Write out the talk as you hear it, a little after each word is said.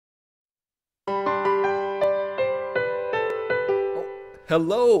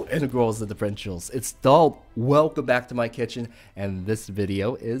Hello, integrals and differentials. It's Dull. Welcome back to my kitchen, and this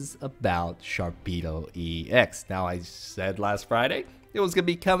video is about Sharpedo-EX. Now, I said last Friday it was gonna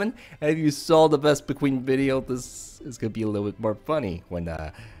be coming, and if you saw the Vespiqueen video, this is gonna be a little bit more funny when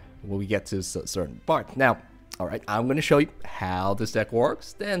we get to a certain part. Now, all right, I'm gonna show you how this deck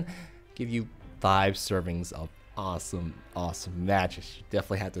works, then give you 5 servings of awesome matches. You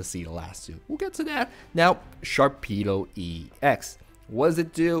definitely have to see the last 2. We'll get to that. Now, Sharpedo-EX. What does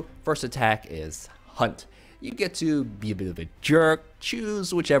it do? First attack is Hunt. You get to be a bit of a jerk,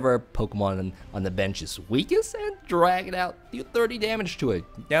 choose whichever Pokemon on the bench is weakest, and drag it out, do 30 damage to it.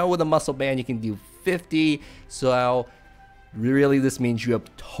 Now with a Muscle Band you can do 50, so really this means you have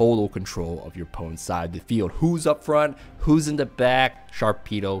total control of your opponent's side of the field. Who's up front, who's in the back,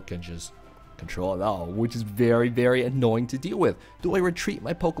 Sharpedo can just control it all, which is very annoying to deal with. Do I retreat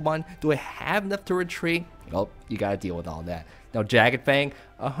my Pokemon? Do I have enough to retreat? Well, you gotta deal with all that. Now, Jagged Fang,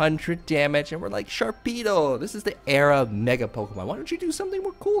 100 damage, and we're like, Sharpedo, this is the era of Mega Pokemon. Why don't you do something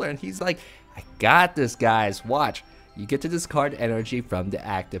more cooler? And he's like, I got this, guys. Watch. You get to discard energy from the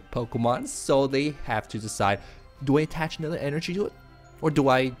active Pokemon, so they have to decide, do I attach another energy to it? Or do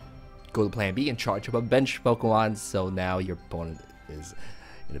I go to plan B and charge up a bench Pokemon, so now your opponent is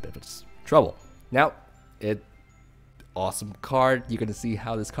in a bit of trouble. Now, awesome card. You're going to see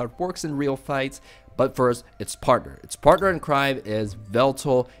how this card works in real fights. But first, its partner. Its partner in crime is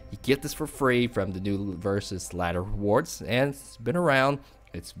Yveltal. You get this for free from the new Versus Ladder rewards, and it's been around.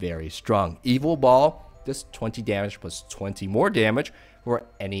 It's very strong. Evil Ball, this 20 damage plus 20 more damage for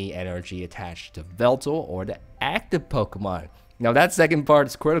any energy attached to Yveltal or the active Pokemon. Now that second part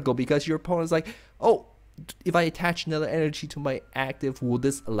is critical because your opponent's like, oh, if I attach another energy to my active, will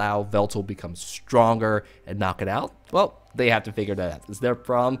this allow Yveltal to become stronger and knock it out? Well, they have to figure that out. It's their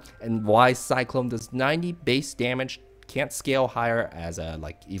problem, and why Cyclone does 90 base damage, can't scale higher as a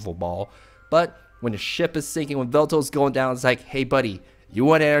Evil Ball. But when the ship is sinking, when Yveltal's going down, it's like, hey buddy, you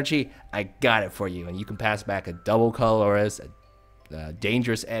want energy? I got it for you. And you can pass back a double Colorless, a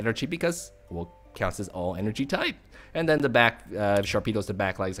dangerous energy, because counts as all energy type. And then the back, Sharpedo's the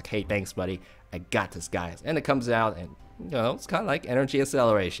back leg's like, hey, thanks, buddy. I got this, guys. And it comes out, and, it's kind of like energy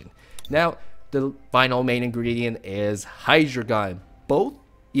acceleration. Now, the final main ingredient is Hydreigon. Both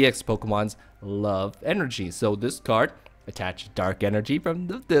EX Pokemons love energy. So this card attaches dark energy from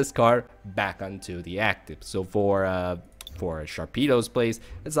the discard back onto the active. So for Sharpedo's place,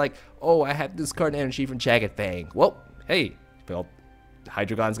 it's like, oh, I have discard energy from Jagged Fang. Well, hey,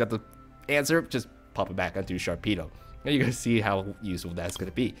 Hydreigon's got the answer. Just pop it back onto Sharpedo. Now you're going to see how useful that's going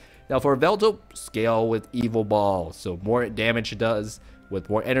to be. Now for Yveltal, scale with Evil Ball. So more damage it does with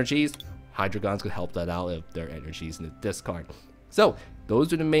more energies. Hydreigon's going to help that out if their energies in the discard. So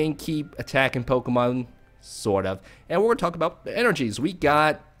those are the main key attacking Pokemon, sort of. And we're going to talk about the energies. We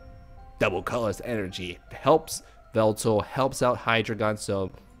got double colors energy. It helps Yveltal, helps out Hydreigon.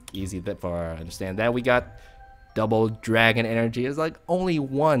 So easy for understand that. We got double dragon energy. Is like only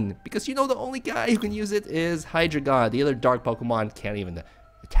one, because the only guy who can use it is Hydreigon. The other dark Pokemon can't even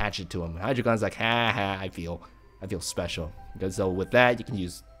attach it to him. Hydreigon's like, I feel special. Because so with that you can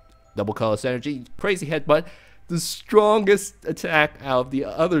use double colorless energy, crazy headbutt, the strongest attack out of the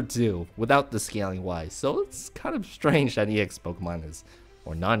other 2 without the scaling wise. So it's kind of strange that EX Pokemon is,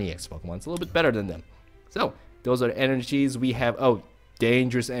 or non-EX Pokemon, it's a little bit better than them. So those are the energies. We have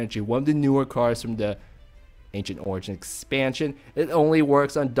dangerous energy, one of the newer cards from the Ancient Origin expansion. It only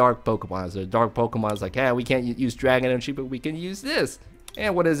works on dark Pokemon. So dark Pokemon is like, we can't use dragon energy, but we can use this.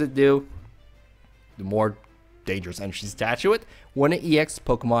 And what does it do? The more dangerous energies attached to it. When an EX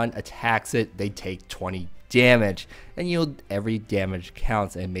Pokemon attacks it, they take 20 damage. And every damage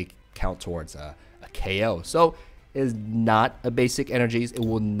counts and make count towards a KO. So it is not a basic energies. It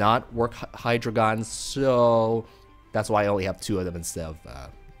will not work Hydreigon. So that's why I only have 2 of them instead of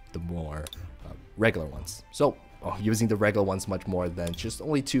the more regular ones. So using the regular ones much more than just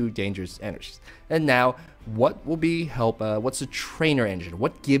only 2 dangerous energies. And now, what will be what's the trainer engine?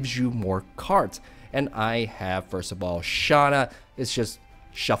 What gives you more cards? And I have, first of all, Shauna. It's just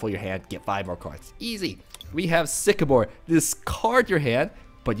shuffle your hand, get 5 more cards. Easy. We have Sycamore. Discard your hand,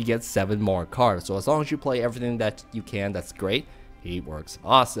 but you get 7 more cards. So as long as you play everything that you can, that's great. He works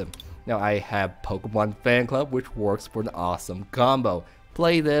awesome. Now I have Pokemon Fan Club, which works for an awesome combo.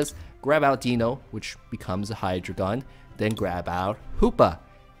 Play this, grab out Deino, which becomes a Hydreigon, then grab out Hoopa.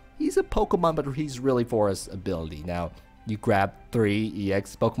 He's a Pokemon, but he's really for his ability. Now, you grab 3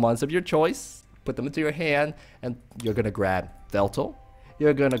 EX Pokemons of your choice, put them into your hand, and you're going to grab Yveltal,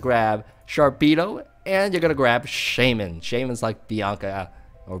 you're going to grab Sharpedo, and you're going to grab Shaymin. Shaymin's like Bianca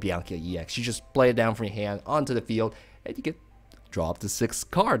or Bianca EX. You just play it down from your hand onto the field, and you get draw up to 6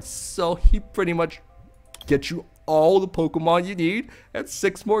 cards. So he pretty much gets you all the Pokemon you need and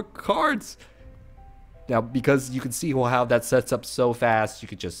 6 more cards. Now, because you can see how that sets up so fast, you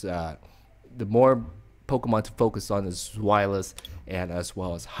could just, the more Pokemon to focus on is Zweilous and as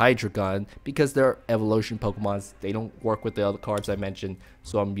well as Hydreigon, because they're evolution Pokemons. They don't work with the other cards I mentioned,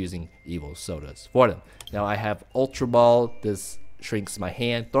 so I'm using Evosodas for them. Now I have Ultra Ball. This shrinks my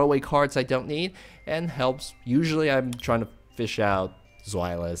hand, throw away cards I don't need, and helps. Usually I'm trying to fish out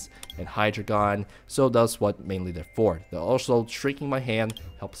Zweilous and Hydreigon, so that's what mainly they're for. They're also shrinking my hand,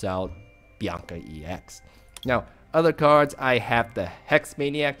 helps out Bianca-EX. Now, other cards, I have the Hex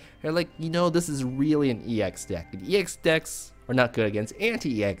Maniac. They're like, you know, this is really an EX deck. And EX decks are not good against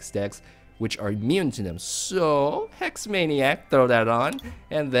anti-EX decks, which are immune to them. So, Hex Maniac, throw that on,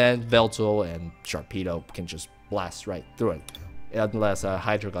 and then Yveltal and Sharpedo can just blast right through it. Unless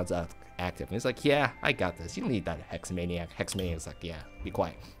Hydreigon's active. And it's like, yeah, I got this. You don't need that Hex Maniac. Hex Maniac's like, yeah, be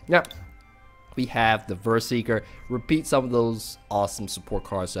quiet. Now, we have the Verseeker. Repeat some of those awesome support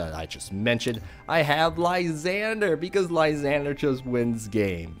cards that I just mentioned. I have Lysandre, because Lysandre just wins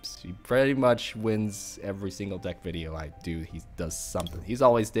games. He pretty much wins every single deck video I do. He does something. He's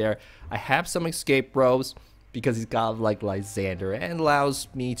always there. I have some Escape Ropes, because he's got like Lysandre, and allows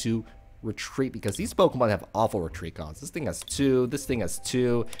me to retreat, because these Pokemon have awful retreat costs. This thing has 2, this thing has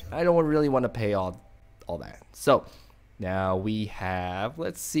 2. I don't really want to pay all that. So now we have,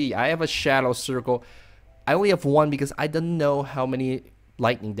 let's see, I have a Shadow Circle. I only have 1 because I don't know how many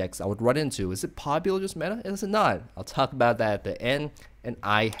lightning decks I would run into. Is it popular, just meta? Is it not? I'll talk about that at the end. And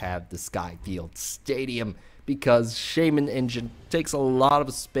I have the Sky Field Stadium, because Shaymin Engine takes a lot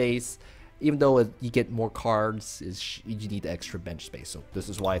of space. Even though you get more cards, you need extra bench space. So this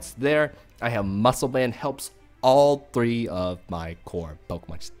is why it's there. I have Muscle Band, helps all 3 of my core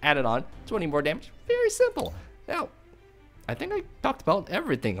Pokemon. Just add it on, 20 more damage. Very simple. Now, I think I talked about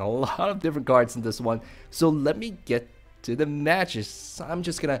everything. A lot of different cards in this one. So let me get to the matches. I'm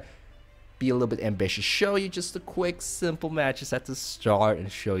just going to be a little bit ambitious. Show you just the quick, simple matches at the start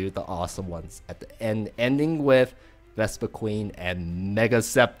and show you the awesome ones at the end. Ending with Vespiqueen and Mega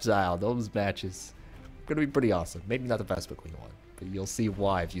Sceptile. Those matches are going to be pretty awesome. Maybe not the Vespiqueen one, but you'll see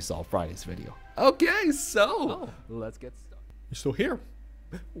why if you saw Friday's video. Okay, so let's get started. You're still here.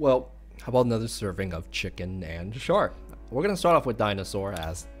 Well, how about another serving of chicken and shark? We're going to start off with Dinosaur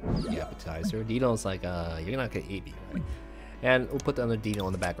as the appetizer. Dino's like, you're not going to eat me, right? And we'll put the other Deino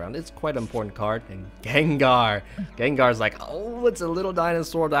in the background. It's quite an important card. And Gengar. Gengar's like, oh, it's a little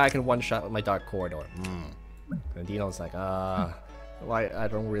dinosaur that I can one-shot with my Dark Corridor. And Deino's like, I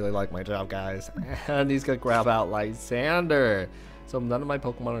don't really like my job, guys. And he's going to grab out Lysandre. So none of my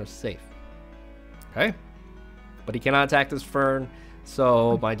Pokemon are safe. Okay? But he cannot attack this Fern.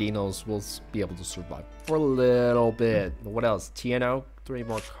 So my Dinos will be able to survive for a little bit. What else? TNO, 3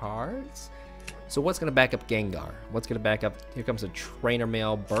 more cards. So what's gonna back up Gengar? What's gonna back up? Here comes a trainer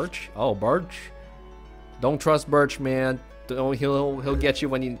male Birch. Oh, Birch. Don't trust Birch, man. He'll get you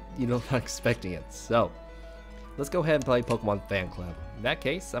when you don't not expecting it. So let's go ahead and play Pokemon Fan Club. In that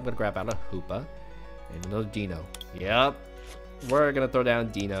case, I'm gonna grab out a Hoopa and another Deino. Yep. We're gonna throw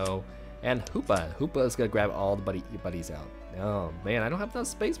down Deino and Hoopa. Hoopa is gonna grab all the buddies out. Oh man, I don't have enough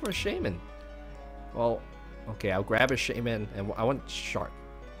space for a Shaymin. Well, okay, I'll grab a Shaymin, and I want Shark.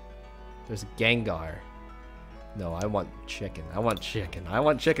 There's a Gengar. No, I want chicken. I want chicken. I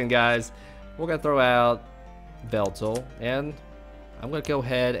want chicken, guys. We're gonna throw out Yveltal, and I'm gonna go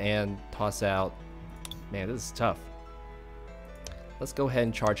ahead and toss out. Man, this is tough. Let's go ahead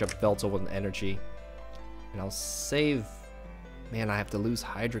and charge up Yveltal with an energy, and I'll save. Man, I have to lose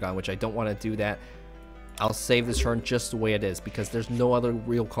Hydreigon, which I don't want to do that. I'll save this turn just the way it is, because there's no other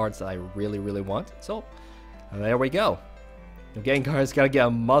real cards that I really, really want. So, there we go. Gengar's got to get a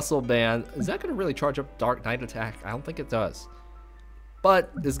Muscle Band. Is that going to really charge up Dark Knight attack? I don't think it does.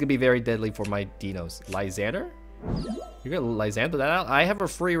 But this is going to be very deadly for my Dinos. Lysandre? You're going to Lysandre that out? I have a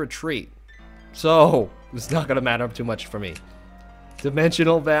free retreat. So, it's not going to matter too much for me.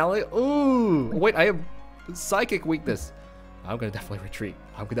 Dimensional Valley? Ooh! Wait, I have Psychic Weakness. I'm going to definitely retreat.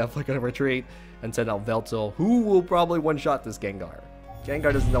 I'm definitely going to retreat and send out Yveltal, who will probably one-shot this Gengar.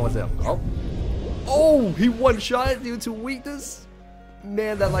 Gengar doesn't know what's up. Oh, he one-shot it due to weakness?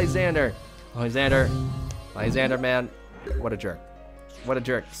 Man, that Lysandre. Lysandre, man. What a jerk. What a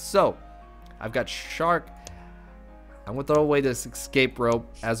jerk. So, I've got Shark. I'm going to throw away this Escape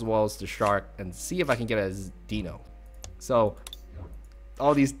Rope as well as the Shark and see if I can get a Deino. So,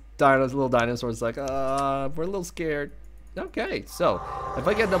 all these little dinosaurs like, we're a little scared. Okay, so if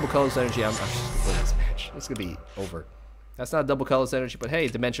I get double colorless energy, I'm just gonna win this match. It's gonna be over. That's not double colorless energy, but hey,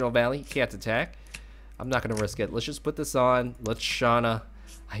 Dimensional Valley, can't attack. I'm not gonna risk it. Let's just put this on. Let's Shauna.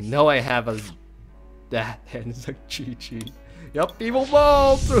 I know I have that, and it's like GG. Yup, Evil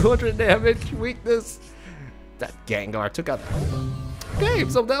Ball, 200 damage, weakness. That Gengar took out. Okay,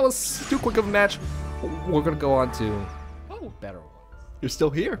 so that was too quick of a match. We're gonna go on to better one. You're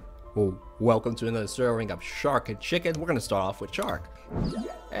still here. Well, welcome to another serving of Shark and Chicken. We're gonna start off with Shark.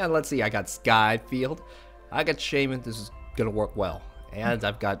 And let's see, I got Sky Field. I got Shaymin. This is gonna work well. And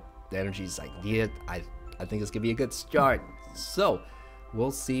I've got the energies I need. I think it's gonna be a good start. So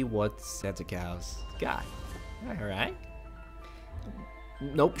we'll see what Santa Cow's got. Alright.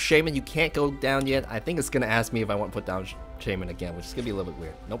 Nope, Shaymin, you can't go down yet. I think it's gonna ask me if I want to put down Shaymin again, which is gonna be a little bit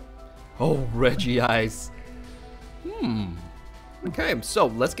weird. Nope. Oh, Regice. Okay, so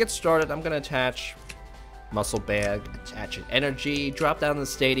let's get started. I'm gonna attach Muscle Bag, attach an energy, drop down in the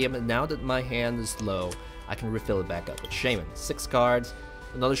stadium, and now that my hand is low, I can refill it back up with Shaymin. 6 cards,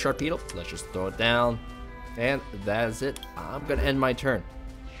 another Sharpedo. Let's just throw it down, and that is it. I'm gonna end my turn.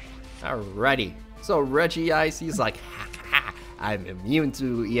 Alrighty. So Regice, he's like, ha ha, I'm immune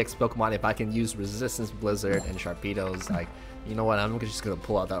to EX Pokemon if I can use Resistance Blizzard, and Sharpedo's like, you know what, I'm just gonna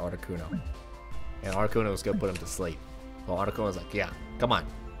pull out that Articuno. And Articuno's gonna put him to sleep. Well, Articuno's like, yeah, come on,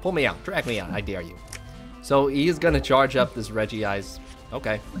 pull me out, drag me out, I dare you. So he's gonna charge up this Regice.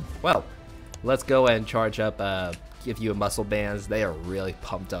 Okay, well, let's go and charge up, give you a Muscle Bands. They are really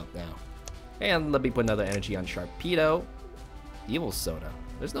pumped up now. And let me put another energy on Sharpedo. Evosoda.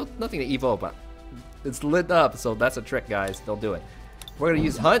 There's nothing to evo, but it's lit up, so that's a trick, guys. Don't do it. We're gonna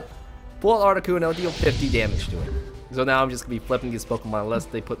use Hunt, pull out Articuno, deal 50 damage to it. So now I'm just gonna be flipping these Pokemon unless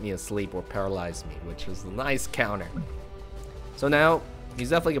they put me asleep or paralyze me, which is a nice counter. So now he's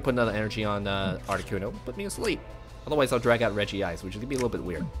definitely gonna put another energy on Articuno, put me asleep. Otherwise, I'll drag out Regice, which is gonna be a little bit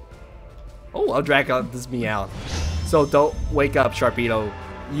weird. Oh, I'll drag out this Meowth. So don't wake up, Sharpedo.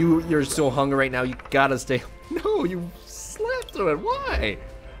 You're so hungry right now. You gotta stay. No, you slept through it. Why?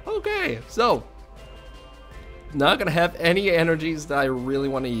 Okay, so not gonna have any energies that I really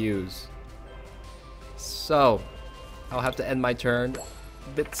want to use. So I'll have to end my turn.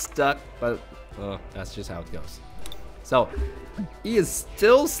 A bit stuck, but that's just how it goes. So he is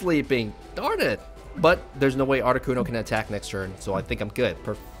still sleeping. Darn it! But there's no way Articuno can attack next turn, so I think I'm good.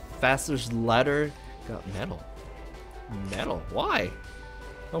 Professor's letter got metal. Metal? Why?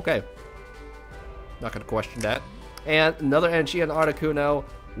 Okay. Not gonna question that. And another energy on Articuno.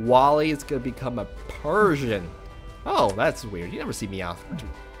 Wally is gonna become a Persian. Oh, that's weird. You never see Meowth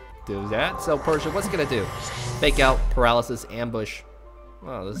do that. So Persian, what's it gonna do? Fake out, paralysis, ambush.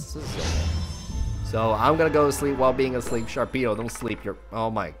 Oh, this is okay. So I'm gonna go to sleep while being asleep. Sharpedo, don't sleep. You're, oh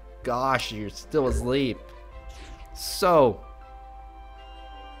my gosh, you're still asleep. So,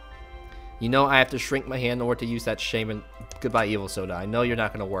 you know I have to shrink my hand in order to use that Shaymin. Goodbye, Evosoda. I know you're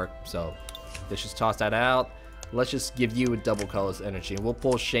not gonna work, so let's just toss that out. Let's just give you a double colorless energy. We'll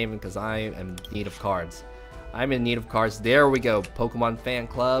pull Shaymin because I am in need of cards. I'm in need of cards. There we go. Pokemon Fan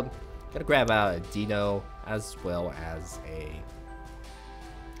Club. Gotta grab out a Deino as well as a...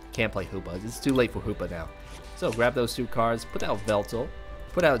 Can't play Hoopa. It's too late for Hoopa now. So grab those 2 cards. Put out Yveltal.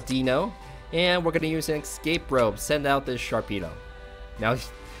 Put out Deino. And we're gonna use an Escape Rope. Send out this Sharpedo. Now,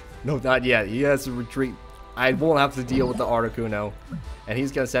 no, not yet. He has to retreat. I won't have to deal with the Articuno. And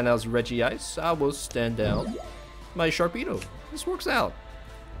he's gonna send out his Regice. I will stand down my Sharpedo. This works out.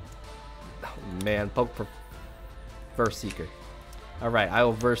 Oh man, Verse Seeker. Alright, I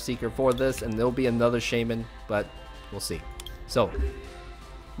will Verse Seeker for this, and there'll be another Shaymin, but we'll see. So,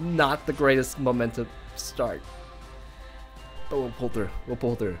 not the greatest momentum start. But we'll pull through. We'll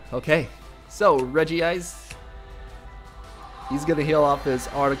pull through. Okay. So, Regice. He's gonna heal off his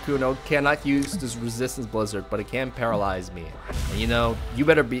Articuno. Cannot use this Resistance Blizzard, but it can paralyze me. And you know, you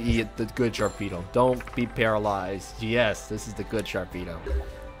better be the good Sharpedo. Don't be paralyzed. Yes, this is the good Sharpedo.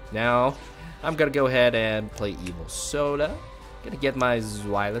 Now, I'm gonna go ahead and play Evosoda. Gonna get my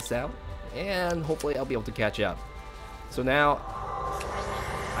Zweilous out, and hopefully I'll be able to catch up. So now,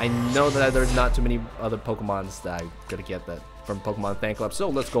 I know that there's not too many other Pokemons that I'm gonna get that from Pokemon Fan Club. So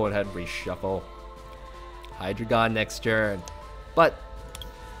let's go ahead and reshuffle. Hydreigon next turn. But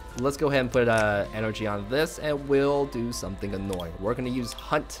let's go ahead and put energy on this, and we'll do something annoying. We're gonna use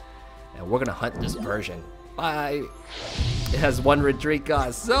Hunt, and we're gonna hunt this version. Bye. It has 1 retreat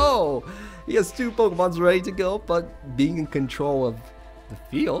cost, so he has 2 Pokemons ready to go. But being in control of the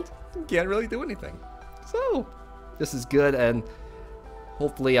field, he can't really do anything. So this is good, and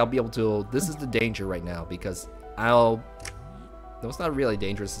hopefully I'll be able to. This is the danger right now because no, it's not really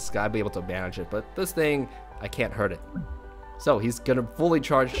dangerous. This guy will be able to manage it, but this thing, I can't hurt it. So he's gonna fully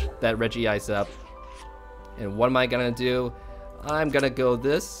charge that Regice up. And what am I gonna do? I'm gonna go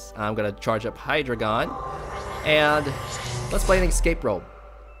this. I'm gonna charge up Hydreigon. And let's play an Escape Rope.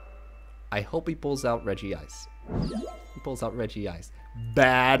 I hope he pulls out Regice. He pulls out Regice.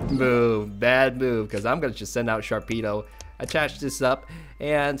 Bad move, because I'm gonna just send out Sharpedo, attach this up,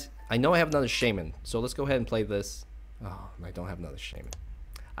 and I know I have another Shaymin, so let's go ahead and play this. Oh, I don't have another Shaymin.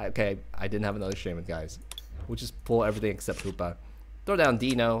 Okay, I didn't have another Shaymin, guys. We'll just pull everything except Hoopa. Throw down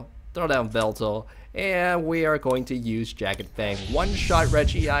Deino, throw down Yveltal, and we are going to use Jagged Fang. One-shot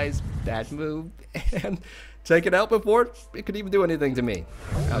Regice, bad move, and take it out before it could even do anything to me.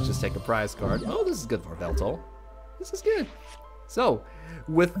 I'll just take a prize card. Oh, this is good for Yveltal. This is good. So,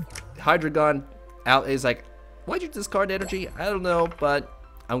 with Hydreigon out, is like, why'd you discard energy? I don't know, but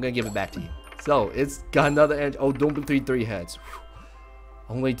I'm gonna give it back to you. So, it's got another energy. Oh, don't be three heads. Whew.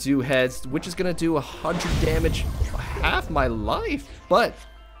 Only 2 heads, which is gonna do 100 damage, half my life. But,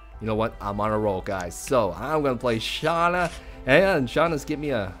 you know what? I'm on a roll, guys. So, I'm gonna play Shauna, and Shauna's give me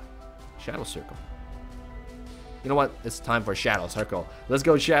a Shadow Circle. You know what? It's time for Shadow Circle. Let's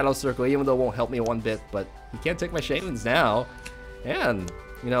go Shadow Circle, even though it won't help me one bit, but he can't take my Shaymins now. And,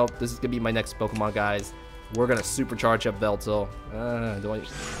 you know, this is going to be my next Pokemon, guys. We're going to supercharge up Yveltal.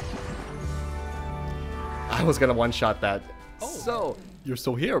 I was going to one-shot that. Oh. So, you're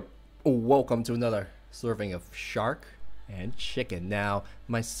still here. Welcome to another serving of shark and chicken. Now,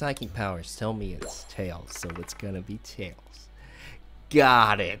 my psychic powers tell me it's tails, so it's going to be tails.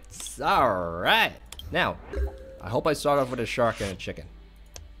 Got it. All right. Now, I hope I start off with a shark and a chicken.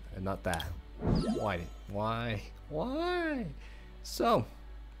 And not that. Why? So,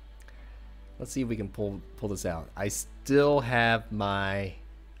 let's see if we can pull this out. I still have my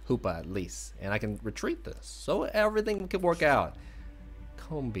Hoopa at least, and I can retreat this, so everything can work out.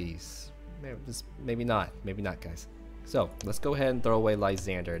 Combies, maybe not, guys. So let's go ahead and throw away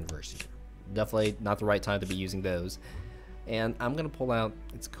Lysandre and Versi. Definitely not the right time to be using those. And I'm gonna pull out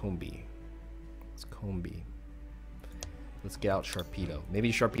its Combi. Let's get out Sharpedo.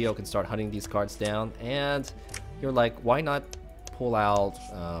 Maybe Sharpedo can start hunting these cards down, and you're like, why not pull out,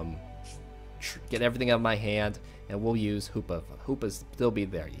 get everything out of my hand, and we'll use Hoopa. Hoopa still be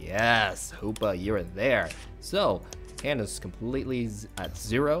there. Yes, Hoopa, you're there. So, hand is completely at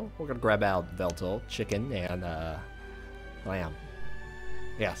 0. We're gonna grab out Yveltal, chicken, and lamb.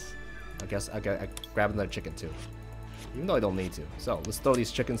 Yes, I guess I grab another chicken too, even though I don't need to. So let's throw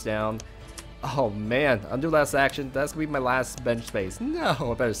these chickens down. Oh man, undo last action. That's gonna be my last bench space. No,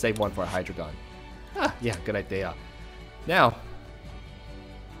 I better save one for a Hydreigon. Ah, yeah, good idea. Now,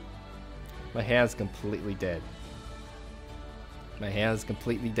 my hand's completely dead.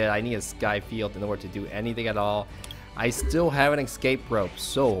 I need a Sky Field in order to do anything at all. I still have an Escape Rope,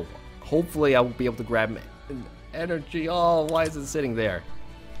 so hopefully I will be able to grab an energy. Oh, why is it sitting there?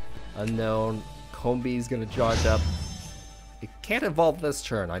 Unknown. Combi's gonna charge up. It can't evolve this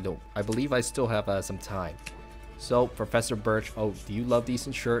turn. I believe I still have some time. So Professor Birch, oh, do you love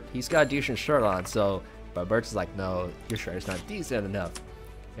decent shirt? He's got a decent shirt on, so but Birch is like, no, your shirt is not decent enough.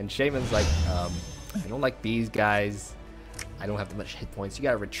 And Shaymin's like, I don't like these guys. I don't have that much hit points. You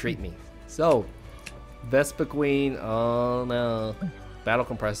gotta retreat me. So Vespiqueen, oh no. Battle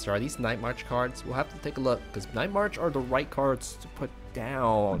Compressor, are these Night March cards? We'll have to take a look, because Night March are the right cards to put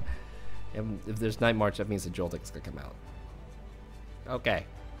down. And if there's Night March, that means the Joltik is gonna come out. Okay,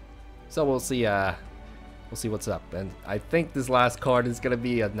 so we'll see what's up, and I think this last card is gonna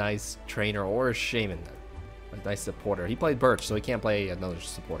be a nice trainer or a Shaymin, a nice supporter. He played Birch, so he can't play another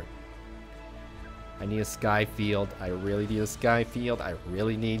supporter. I need a Sky Field. I really need a Sky Field. I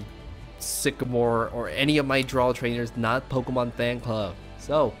really need Sycamore or any of my draw trainers, not Pokemon Fan Club.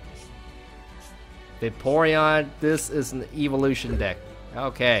 So Vaporeon, this is an evolution deck.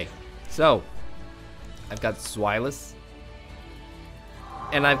 Okay, so I've got Zweilous.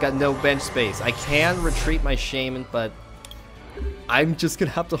 And I've got no bench space. I can retreat my Shaymin, but I'm just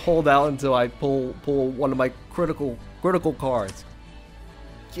gonna have to hold out until I pull one of my critical cards.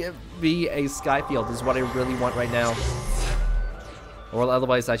 Give me a Sky Field. This is what I really want right now. Or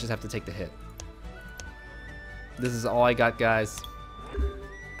otherwise, I just have to take the hit. This is all I got, guys.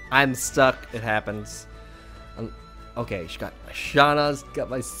 I'm stuck. It happens. Okay, Shauna's got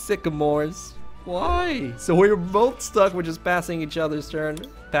my Sycamores. Why? So we're both stuck. We're just passing each other's turn.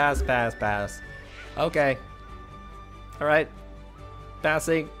 Pass. Okay. Alright.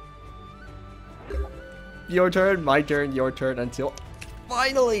 Passing. Your turn, my turn, your turn, until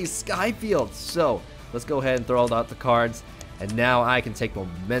finally Sky Field. So let's go ahead and throw out the cards. And now I can take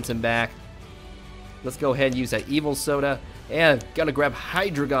momentum back. Let's go ahead and use that Evosoda. And gotta grab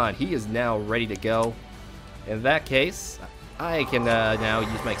Hydreigon. He is now ready to go. In that case, I can now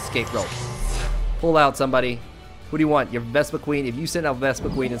use my Escape Rope. Pull out somebody. Who do you want? Your Vespiqueen. If you send out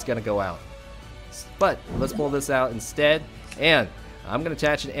Vespiqueen, it's gonna go out. But let's pull this out instead. And I'm gonna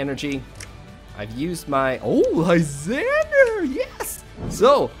attach an energy. I've used my Lysandre, yes!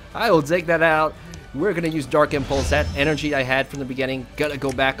 So I will take that out. We're gonna use Dark Impulse, that energy I had from the beginning. Gonna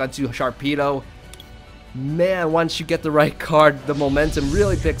go back onto Sharpedo. Man, once you get the right card, the momentum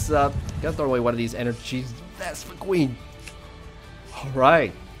really picks up. Gotta throw away one of these energies. Vespiqueen.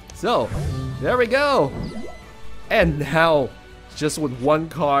 Alright, so there we go. And now, just with one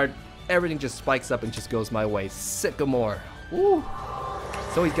card, everything just spikes up and just goes my way. Sycamore. Woo.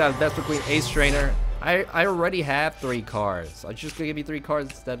 So he's got Vespiqueen, Ace Trainer. I already have 3 cards. I'm just gonna give you 3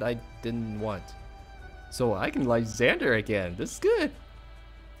 cards that I didn't want. So I can Lysandre again. This is good.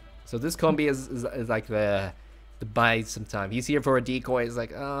 So this combi is like the buy some time. He's here for a decoy. He's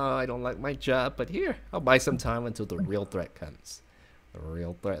like, oh, I don't like my job, but here, I'll buy some time until the real threat comes. The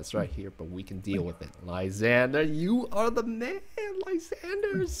real threat's right here, but we can deal with it. Lysandre, you are the man,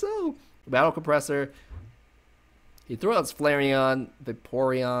 Lysandre. So, Battle Compressor. He threw out Flareon,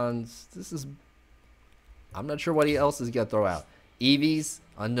 Vaporeons. This is... I'm not sure what else is going to throw out. Eevees,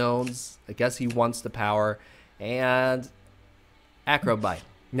 Unknowns. I guess he wants the power. And Acrobite.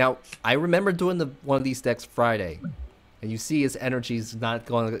 Now, I remember doing one of these decks Friday. And you see his energy's not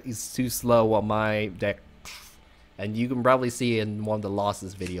going... He's too slow on my deck. And you can probably see in one of the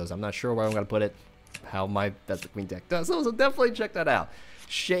losses videos. I'm not sure where I'm going to put it. How my Vespiqueen deck does. So definitely check that out.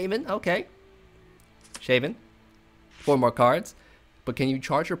 Shaymin, okay. Shaymin. 4 more cards. But can you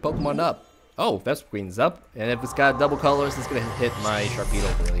charge your Pokemon up? Oh, Vespiqueen's up. And if it's got double colors, it's going to hit my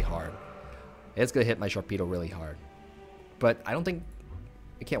Sharpedo really hard. It's going to hit my Sharpedo really hard. But I don't think...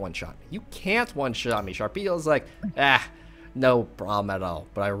 It can't one-shot me. You can't one-shot me. Sharpedo's like, no problem at all.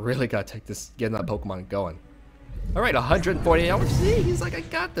 But I really got to take this, get that Pokemon going. Alright, 148 hours. See, he's like, I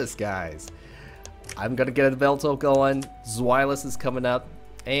got this, guys. I'm going to get a Yveltal going. Zweilous is coming up.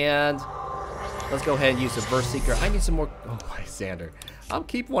 And... let's go ahead and use the Burst Seeker. I need some more... Oh, Lysandre. I'll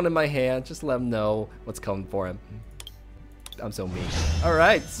keep one in my hand. Just let him know what's coming for him. I'm so mean.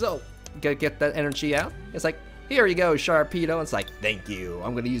 Alright, so... gotta get that energy out. It's like, here you go, Sharpedo. It's like, thank you.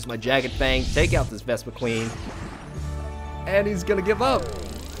 I'm gonna use my Jagged Fang. Take out this Vespiqueen. And he's gonna give up.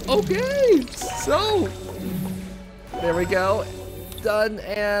 Okay, so... there we go. Done,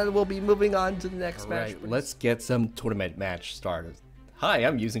 and we'll be moving on to the next match. Let's get some tournament match started. Hi,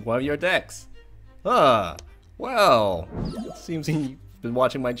 I'm using one of your decks. Well, it seems you've been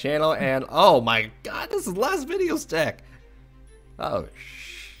watching my channel, and oh my god, this is last video's deck. Oh,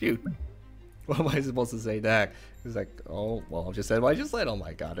 shoot. What am I supposed to say deck? It's like, oh, well, I just said what I just said. Oh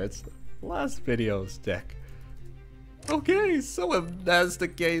my god, it's last video's deck. Okay, so if that's the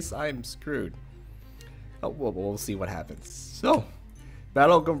case, I'm screwed. Oh, well, we'll see what happens. So,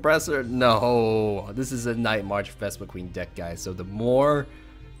 Battle Compressor, no. This is a Night March Vespiqueen deck, guys. So the more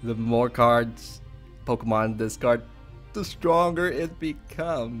cards Pokemon discard, the stronger it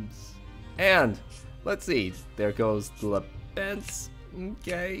becomes. And let's see, there goes the Lapence,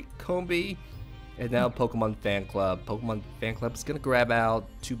 okay, Combi, and now Pokemon Fan Club. Pokemon Fan Club is gonna grab out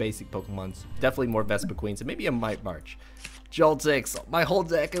 2 basic Pokemons, definitely more Vespiqueens, and maybe a Night March. Joltex, my whole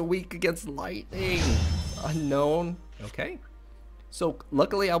deck a weak against lightning. Unknown, okay. So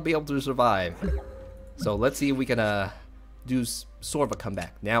luckily I'll be able to survive. So let's see if we can do sort of a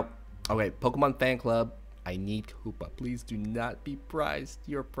comeback. Now, okay, Pokemon Fan Club, I need Hoopa. Please do not be prized.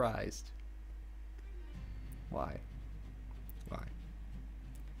 You're prized. Why? Why?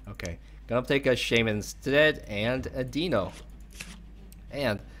 Okay, gonna take a Shaymin instead and a Deino.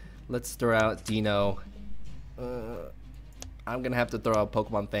 And let's throw out Deino. I'm gonna have to throw out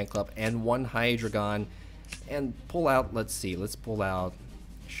Pokemon Fan Club and 1 Hydreigon and pull out, let's see, let's pull out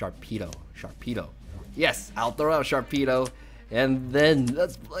Sharpedo. Yes, I'll throw out Sharpedo. And then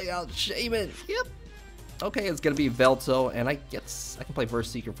let's play out Shaymin. Yep. Okay, it's gonna be Yveltal, and I guess I can play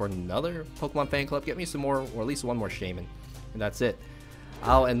Burst Seeker for another Pokemon Fan Club. Get me some more, or at least 1 more Shaymin, and that's it.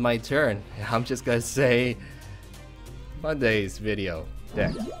 I'll end my turn. I'm just gonna say Monday's video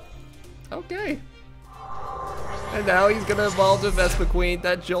deck. Okay. And now he's gonna evolve to Vespiqueen.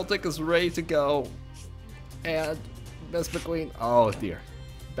 That Joltik is ready to go. And Vespiqueen. Oh dear.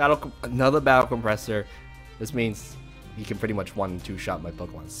 Another Battle Compressor. This means he can pretty much 1- and 2-shot my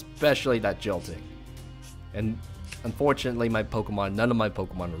Pokemon, especially that Joltik. And unfortunately, none of my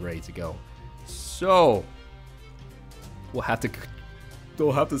Pokemon are ready to go. So we'll have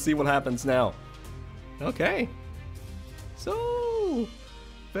to see what happens now. Okay. So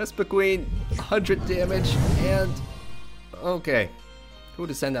Vespiqueen, 100 damage, and okay. Who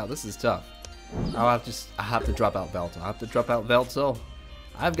to send out? This is tough. I have to drop out Yveltal. I have to drop out Yveltal.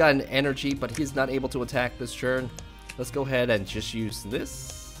 I've got an energy, but he's not able to attack this turn. Let's go ahead and just use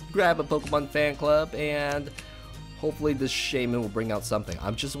this. Grab a Pokemon Fan Club, and hopefully this Shaymin will bring out something.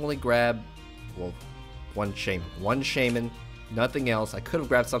 I'm just only grab, well, one Shaymin, nothing else. I could have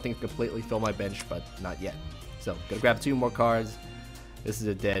grabbed something to completely fill my bench, but not yet. So, gonna grab 2 more cards. This is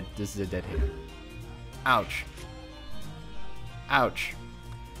a dead hand. Ouch. Ouch.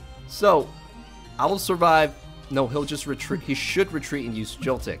 So, I will survive. No, he'll just retreat. He should retreat and use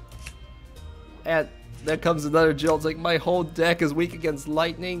Joltik. And there comes another Joltik. My whole deck is weak against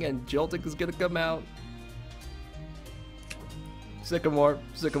lightning, and Joltik is gonna come out. Sycamore.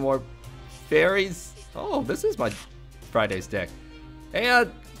 Fairies. Oh, this is my Friday's deck.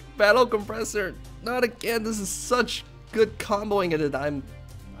 And Battle Compressor. Not again. This is such good comboing in it. I'm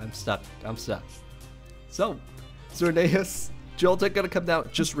stuck. So, Xerneas, Joltik gonna come down.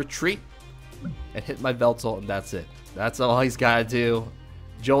 Just retreat and hit my Yveltal, and that's it. That's all he's gotta do.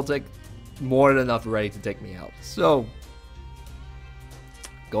 Joltik, more than enough ready to take me out. So,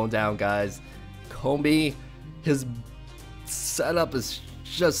 going down, guys. Combi, his setup is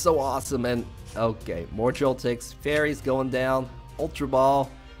just so awesome, and okay, more Joltiks. Fairies going down. Ultra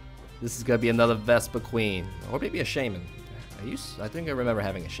Ball. This is gonna be another Vespiqueen, or maybe a Shaymin. I think I remember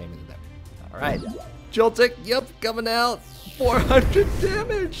having a Shaymin in there. All right, Joltik. Yep, coming out. 400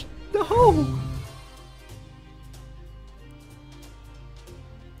 damage. No.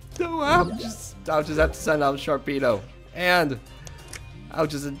 No, I'll just have to send out Sharpedo, and I'll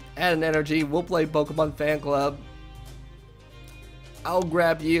just add an energy. We'll play Pokemon Fan Club. I'll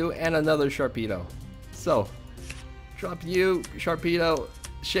grab you and another Sharpedo. So, drop you, Sharpedo,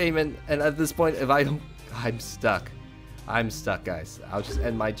 Shaymin, and at this point, if I don't, I'm stuck. I'm stuck, guys. I'll just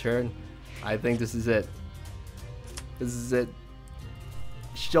end my turn. I think this is it. This is it.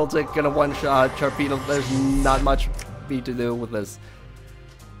 Joltik gonna one-shot Sharpedo. There's not much me to do with this.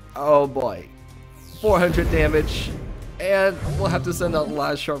 Oh boy. 400 damage. And we'll have to send out the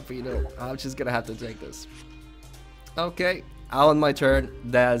last Sharpedo. I'm just gonna have to take this. Okay. I'll end my turn.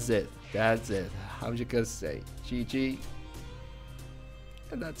 That's it. That's it. I'm just gonna say GG.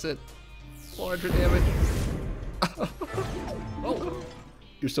 And that's it. 400 damage. Oh,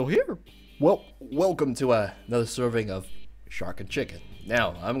 you're still here. Well, welcome to another serving of Shark and Chicken.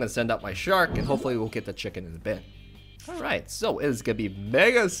 Now, I'm gonna send out my Shark, and hopefully we'll get the chicken in the bin. Alright, so it is gonna be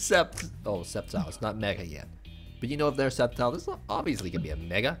Mega Sceptile. It's not Mega yet. But you know, if they're Sceptile, this is obviously gonna be a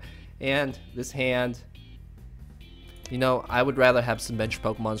Mega. And this hand, you know, I would rather have some bench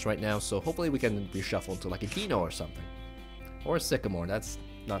Pokemons right now, so hopefully we can reshuffle to like a Deino or something. Or a Sycamore, that's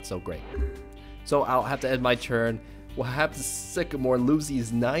not so great. So I'll have to end my turn. We'll have the Sycamore lose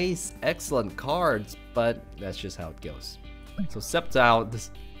these nice, excellent cards, but that's just how it goes. So Sceptile,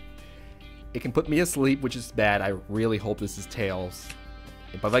 it can put me asleep, which is bad. I really hope this is Tails.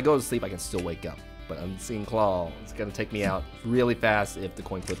 But if I go to sleep, I can still wake up. But Unseen Claw is going to take me out really fast if the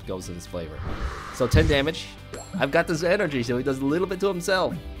coin flip goes in his flavor. So 10 damage. I've got this energy, so he does a little bit to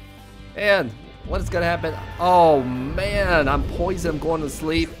himself. And what is going to happen? Oh, man. I'm poisoned. I'm going to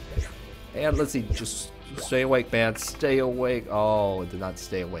sleep. And let's see. Just stay awake, man. Stay awake. Oh, it did not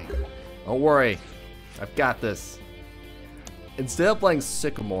stay awake. Don't worry. I've got this. Instead of playing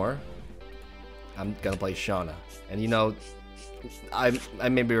Sycamore, I'm going to play Shauna. And you know, I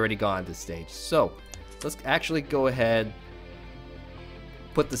may be already gone at this stage. So, let's actually go ahead,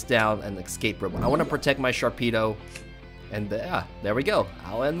 put this down, and Escape Rope. I want to protect my Sharpedo. And there we go.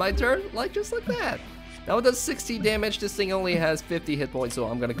 I'll end my turn just like that. Now it does 60 damage. This thing only has 50 hit points, so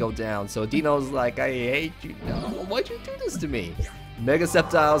I'm going to go down. So Dino's like, I hate you. No, why'd you do this to me? Mega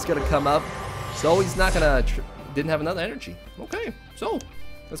Sceptile's going to come up. So he's not going to... didn't have another energy. Okay, so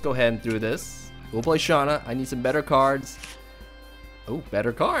let's go ahead and do this. We'll play Shauna. I need some better cards. Oh,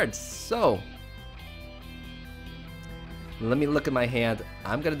 better cards. So let me look at my hand.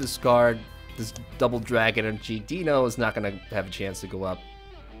 I'm going to discard this double drag energy. Deino is not going to have a chance to go up.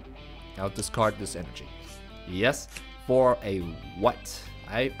 I'll discard this energy. Yes, for a what?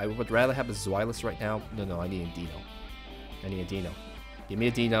 I would rather have a Zweilous right now. No, I need a Deino. I need a Deino. Give me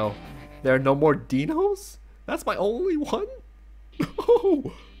a Deino. There are no more Dinos? That's my only one?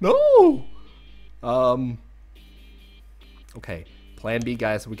 No! Okay. Plan B,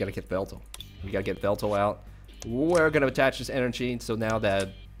 guys. We gotta get Yveltal. We gotta get Yveltal out. We're gonna attach this energy, so now that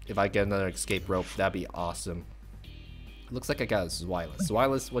if I get another Escape Rope, that'd be awesome. Looks like I got a Zweilous.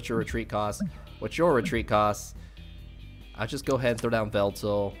 Zweilous, what's your retreat cost? What's your retreat cost? I'll just go ahead and throw down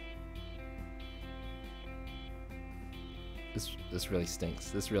Yveltal. This really stinks.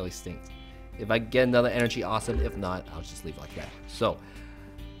 This really stinks. If I get another energy, awesome. If not, I'll just leave like that. So,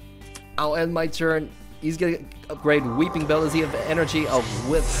 I'll end my turn. He's gonna upgrade Weeping Bell. Does he have energy? Oh,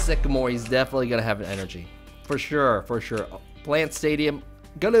 with Sycamore, he's definitely gonna have an energy. For sure, for sure. Plant Stadium,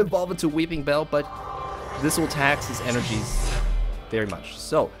 gonna evolve into Weeping Bell, but this will tax his energies very much.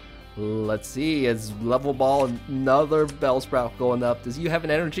 So, let's see. It's Level Ball, another Bellsprout going up. Does he have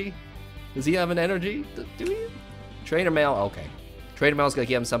an energy? Does he have an energy? Do he? Trainer Mail, okay. Trainer Mail's gonna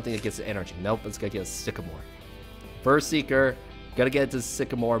give him something that gets energy. Nope, it's gonna get a Sycamore. First Seeker, gonna get to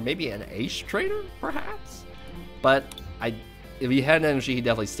Sycamore. Maybe an Ace Trainer, perhaps? But if he had an energy, he'd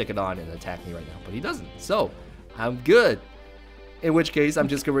definitely stick it on and attack me right now. But he doesn't, so I'm good. In which case, I'm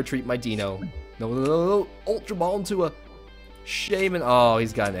just gonna retreat my Deino. No. Ultra Ball into a Shaymin. Oh,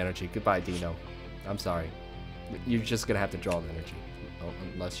 he's got an energy. Goodbye, Deino. I'm sorry. You're just gonna have to draw an energy. Oh,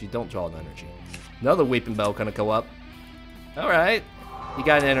 unless you don't draw an energy. Another Weeping Bell gonna go up. Alright. You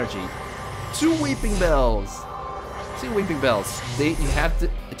got an energy. 2 Weeping Bells. 2 Weeping Bells. You have to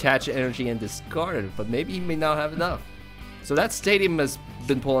attach energy and discard it, but maybe he may not have enough. So that stadium has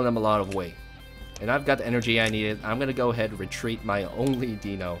been pulling him a lot of weight. And I've got the energy I needed. I'm gonna go ahead and retreat my only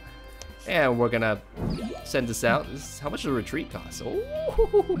Deino. And we're gonna send this out. How much does a retreat cost?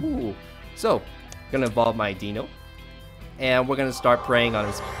 Oh, so, gonna evolve my Deino. And we're gonna start preying on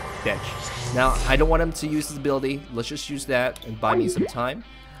his bench. Now, I don't want him to use his ability. Let's just use that and buy me some time.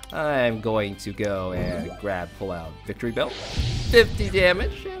 I'm going to go and pull out Victory Bell. 50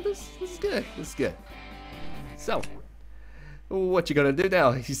 damage. Yeah, this is good. This is good. So, what you gonna do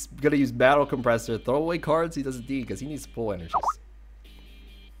now? He's gonna use Battle Compressor. Throw away cards he doesn't need because he needs full energies.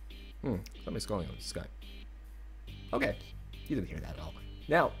 Somebody's calling on the Sky. Okay, you didn't hear that at all.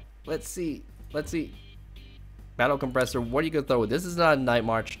 Now, let's see. Battle Compressor, what are you gonna throw? This is not a Night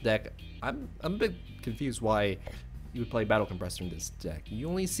March deck. I'm a bit confused why you would play Battle Compressor in this deck. You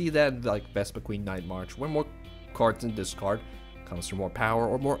only see that like Vespiqueen Night March, where more cards in discard comes to more power,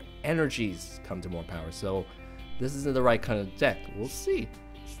 or more energies come to more power. So this isn't the right kind of deck. We'll see.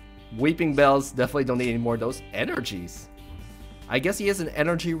 Weeping Bells definitely don't need any more of those energies. I guess he has an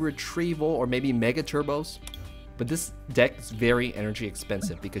energy retrieval or maybe Mega Turbos. But this deck is very energy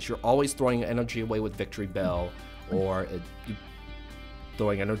expensive because you're always throwing energy away with Victory Bell or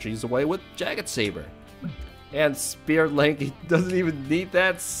throwing energies away with Jagged Saber. And Spirit Link, he doesn't even need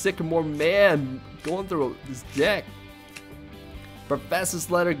that. Sycamore, man, going through this deck.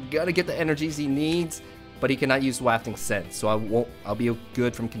 Professor's Letter, gotta get the energies he needs, but he cannot use Wafting Scent, so I'll be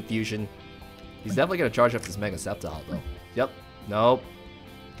good from confusion. He's definitely gonna charge up this Mega Sceptile though. Yep, nope.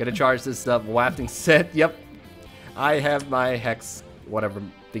 Gonna charge this stuff, Wafting Scent, yep. I have my Hex whatever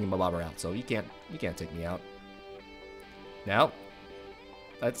thingamabobber out, so you can't take me out. Now,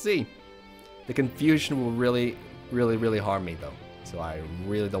 let's see. The confusion will really harm me though. So I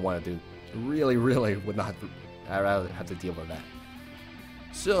really don't want to do, really would not, I'd rather have to deal with that.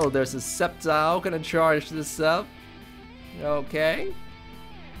 So there's a Sceptile, gonna charge this up. Okay.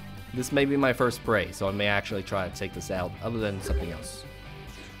 This may be my first prey, so I may actually try to take this out other than something else.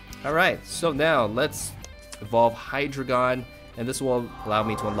 Alright, so now let's evolve Hydreigon, and this will allow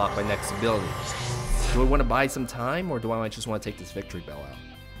me to unlock my next ability. Do I want to buy some time, or do I just want to take this Victory Bell out?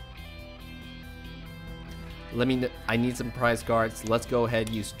 I need some prize cards. Let's go ahead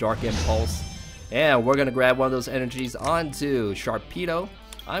and use Dark Impulse. And we're going to grab one of those energies onto Sharpedo.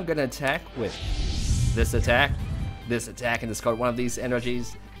 I'm going to attack with this attack, and discard one of these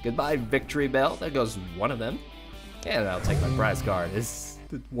energies. Goodbye, Victory Bell. There goes one of them. And I'll take my prize card. It's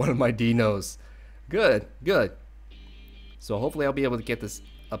one of my Dinos. Good. So hopefully I'll be able to get this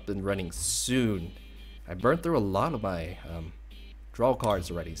up and running soon. I burned through a lot of my draw cards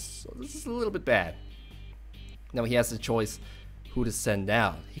already, so this is a little bit bad. Now he has the choice who to send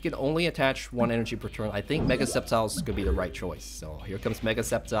out. He can only attach one energy per turn. I think Mega Sceptile is going to be the right choice. So here comes Mega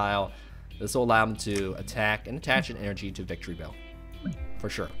Sceptile. This will allow him to attack and attach an energy to Victory Bell. For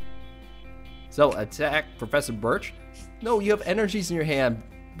sure. So attack Professor Birch. No, you have energies in your hand.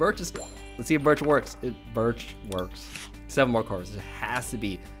 Birch is... Let's see if Birch works. Birch works. 7 more cards. There has to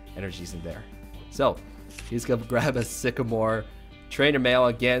be energies in there. So he's going to grab a Sycamore. Trainer Mail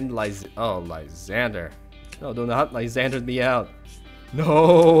again. Lysandre. No, do not Lysandre me out.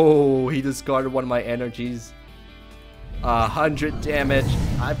 No, he discarded one of my energies. 100 damage.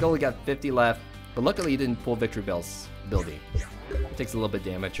 I've only got 50 left, but luckily he didn't pull Victory Bell's ability. It takes a little bit of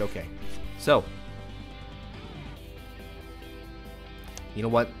damage. Okay, so you know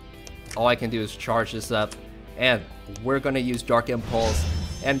what? All I can do is charge this up, and we're gonna use Dark Impulse,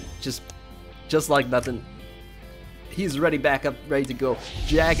 and just like nothing, he's ready, back up, ready to go.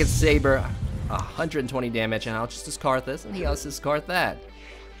 Jagged Saber. 120 damage, and I'll just discard this, and he else discard that.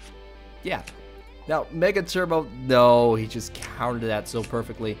 Yeah. Now, Mega Turbo, no, he just countered that so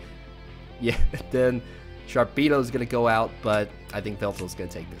perfectly. Yeah, then Sharpedo's gonna go out, but I think Yveltal's gonna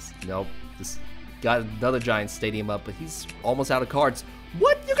take this. Nope, this got another giant stadium up, but he's almost out of cards.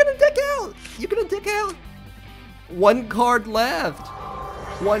 What? You're gonna dick out? You're gonna dick out? One card left.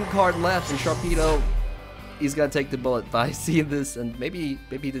 One card left, and Sharpedo, he's gonna take the bullet. But I see this, and maybe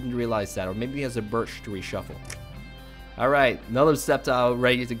he didn't realize that, or maybe he has a birch to reshuffle. All right, another Sceptile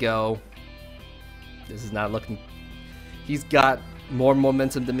ready to go. This is not looking. He's got more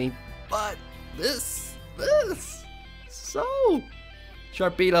momentum than me, but this. So,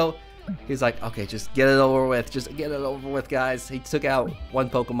 Sharpedo, he's like, okay, just get it over with. Just get it over with, guys. He took out one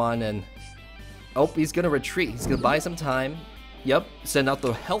Pokemon, and oh, he's gonna retreat. He's gonna buy some time. Yep, send out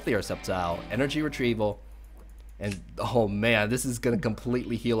the healthier Sceptile, energy retrieval, and oh man, this is gonna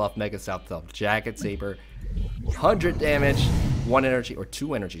completely heal off Mega Sceptile. Jacket Saber, 100 damage, 1 energy, or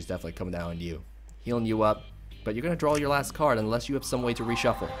 2 energies definitely coming down on you, healing you up. But you're gonna draw your last card unless you have some way to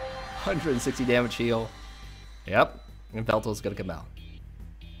reshuffle. 160 damage heal. Yep, and Yveltal's gonna come out.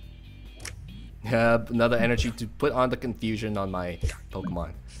 Another energy to put on the confusion on my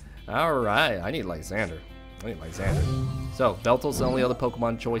Pokemon. Alright, I need Lysandre. So, Yveltal's the only other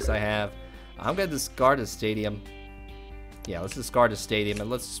Pokemon choice I have. I'm gonna discard the stadium. Yeah, let's discard the stadium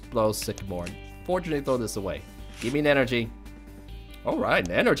and let's blow Sycamore. Fortunately, throw this away. Give me an energy. Alright,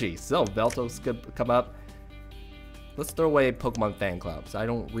 an energy. So, Yveltal's gonna come up. Let's throw away Pokemon Fan Clubs. I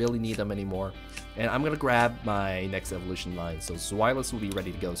don't really need them anymore. And I'm gonna grab my next evolution line. So, Zweilous will be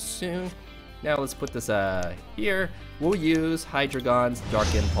ready to go soon. Now let's put this here. We'll use Hydreigon's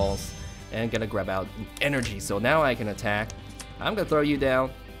Dark Impulse and gonna grab out energy. So now I can attack. I'm gonna throw you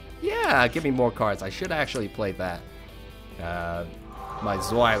down. Yeah, give me more cards. I should actually play that. My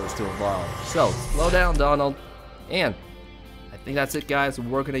Zweilous to evolve. So slow down, Donald. And I think that's it, guys.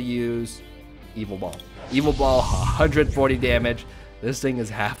 We're gonna use Evil Ball. Evil Ball, 140 damage. This thing is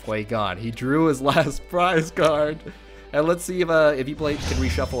halfway gone. He drew his last prize card. And let's see if he can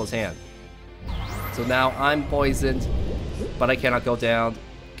reshuffle his hand. So now I'm poisoned, but I cannot go down.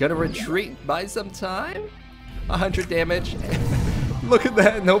 Gonna retreat, buy some time. 100 damage. Look at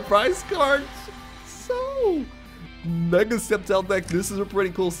that, no prize cards. So, Mega Sceptile deck, this is a pretty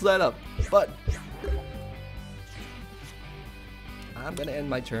cool setup. But, I'm gonna end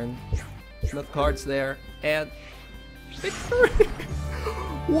my turn. No cards there, and victory.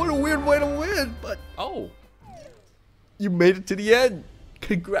 What a weird way to win, but oh. You made it to the end.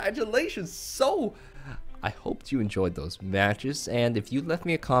 Congratulations! So, I hoped you enjoyed those matches, and if you left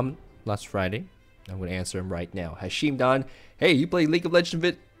me a comment last Friday, I'm going to answer them right now. Hashim Don, hey, you play League of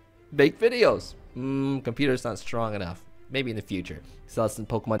Legends make videos. Computer's not strong enough. Maybe in the future. Saw some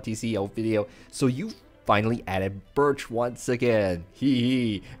Pokemon TCO video. So you finally added Birch once again.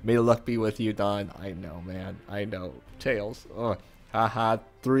 Hee. May the luck be with you, Don. I know, man. I know. Tails. Haha.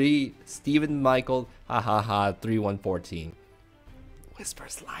 3. Stephen Michael. Haha. 3114.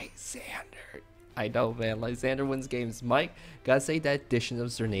 Whispers Lysandre. I know, man. Lysandre wins games. Mike, gotta say that addition of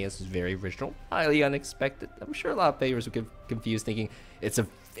Xerneas is very original, highly unexpected. I'm sure a lot of players will get confused thinking it's a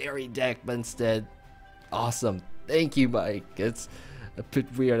fairy deck, but instead, awesome. Thank you, Mike. It's a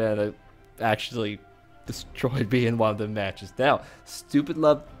bit weird that it actually destroyed me in one of the matches. Now, Stupid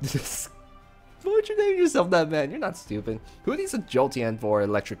Love. Why would you name yourself that, man? You're not stupid. Who needs a Jolteon for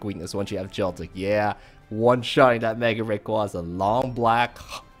electric weakness once you have Joltik? Yeah. One-shotting that Mega Rayquaza, long black.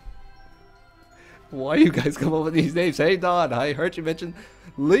 Why you guys come up with these names? Hey Don, I heard you mention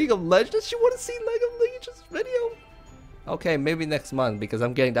League of Legends. You want to see League of Legends video? Okay, maybe next month because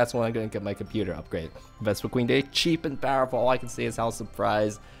that's when I'm gonna get my computer upgrade. Vespiqueen Day, cheap and powerful. All I can say is how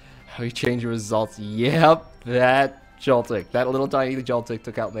surprised, how you change your results. Yep, that Joltik, that little tiny Joltik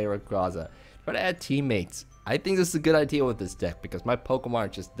took out Mega Rayquaza. Try to add teammates. I think this is a good idea with this deck because my Pokemon are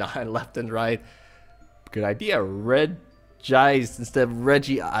just dying left and right. Good idea. Red Gice instead of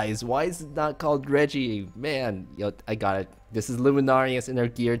Reggie Eyes. Why is it not called Reggie? Man, yo, I got it. This is Luminarius in our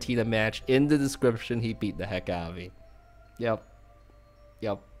Giratina match. In the description, he beat the heck out of me. Yep.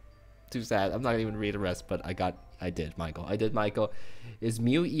 Too sad. I'm not even gonna read the rest, but I did, Michael. Is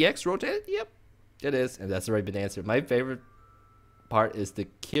Mew-EX rotated? Yep, it is, and that's already been answered. My favorite part is the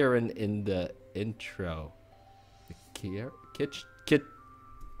Kieran in the intro. The Kit.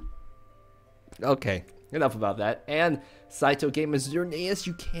 Okay. Enough about that. And Saito Gamer's Xerneas,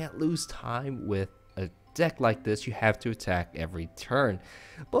 you can't lose time with a deck like this. You have to attack every turn.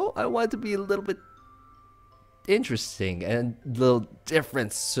 Well, I wanted to be a little bit interesting and a little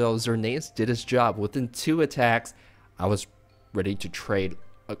different. So Xerneas did his job. Within 2 attacks, I was ready to trade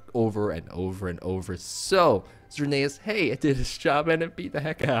over and over and over. So Xerneas, hey, it did his job and it beat the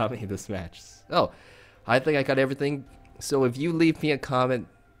heck out of me this match. So I think I got everything. So if you leave me a comment,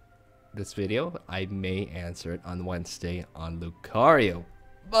 this video, I may answer it on Wednesday on Lucario.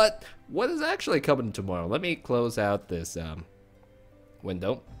 But what is actually coming tomorrow? Let me close out this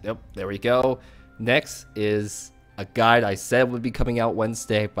window. Yep, there we go. Next is a guide I said would be coming out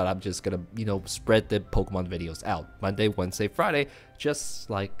Wednesday, but I'm just gonna, spread the Pokemon videos out Monday, Wednesday, Friday, just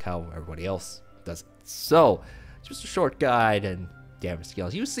like how everybody else does it. So, just a short guide and damage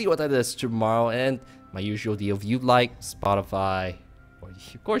skills. You see what that is tomorrow, and my usual deal. If you like Spotify, or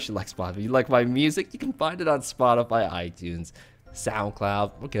of course you like Spotify, if you like my music, you can find it on Spotify, iTunes,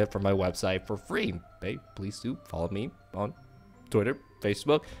 SoundCloud. Look at it from my website for free. Hey, please do follow me on Twitter,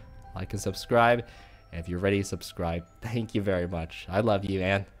 Facebook, like and subscribe. And if you're ready to subscribe, thank you very much. I love you,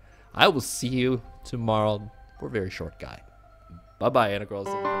 and I will see you tomorrow for a very short guide. Bye-bye, Anna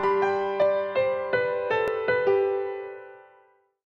Girls.